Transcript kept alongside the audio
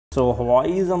So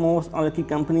Huawei is the most unlucky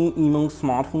company among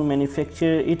smartphone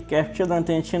manufacturers. It captured the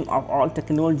attention of all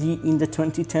technology in the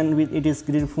 2010 with its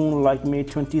great phone like Mate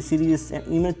 20 series and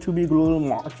image to be global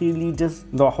market leaders.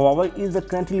 The Huawei is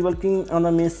currently working on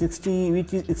the Mate 60,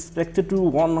 which is expected to be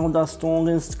one of the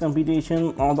strongest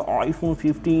competition on the iPhone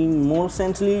 15. More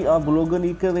recently, a blogger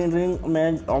leaked a rendering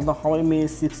image of the Huawei Mate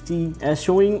 60. As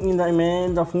showing in the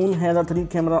image, the phone has a 3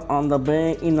 camera on the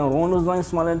back in a round design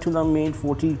similar to the Mate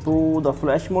 40 Pro. The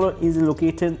flash mode is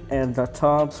located at the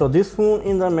top. So this phone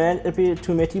in the matte appears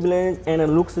to matte black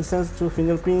and looks sensitive to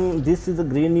fingerprint. This is the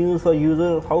great news for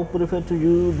users who prefer to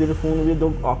use their phone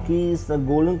without keys. The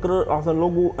golden color of the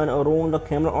logo and around the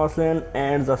camera outline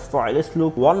adds a stylish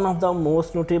look. One of the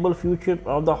most notable features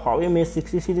of the Huawei Mate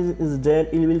 60 series is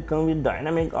that it will come with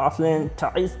dynamic outline,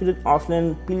 tie-split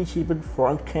outline, pill-shaped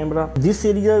front camera. This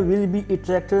area will be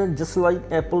attractive just like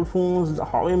Apple phones. The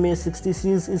Huawei Mate 60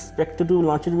 series is expected to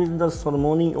launch with the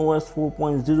Harmony OS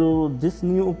 4.0. This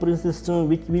new operating system,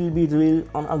 which will be revealed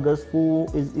on August 4,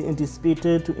 is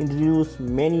anticipated to introduce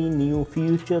many new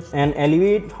features and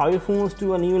elevate Huawei phones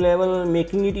to a new level,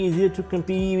 making it easier to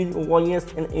compete with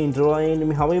iOS and Android.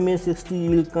 Huawei Mate 60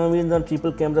 will come with a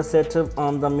triple camera setup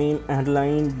on the main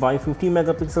headline. By 50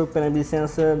 megapixel primary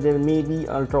sensor, there may be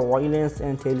ultra wide lens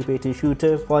and telephoto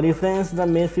shooter. For reference, the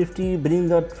Mate 50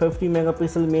 brings a 50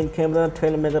 megapixel main camera,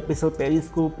 12 megapixel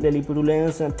periscope telephoto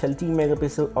lens, and 30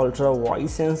 megapixel ultra wide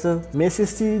sensor. Mate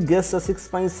 60 gets a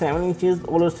 6.7 inches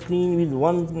OLED screen with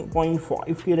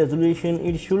 1.5K resolution.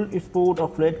 It should support a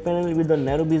flat panel with a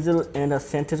narrow bezel and a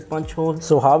center punch hole.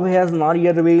 So Huawei has not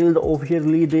yet revealed the official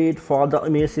release date for the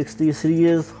Mate 60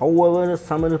 series. However,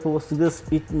 some reports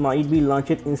suggest it might be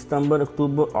launched in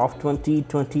September-October of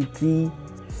 2023.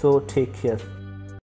 So take care.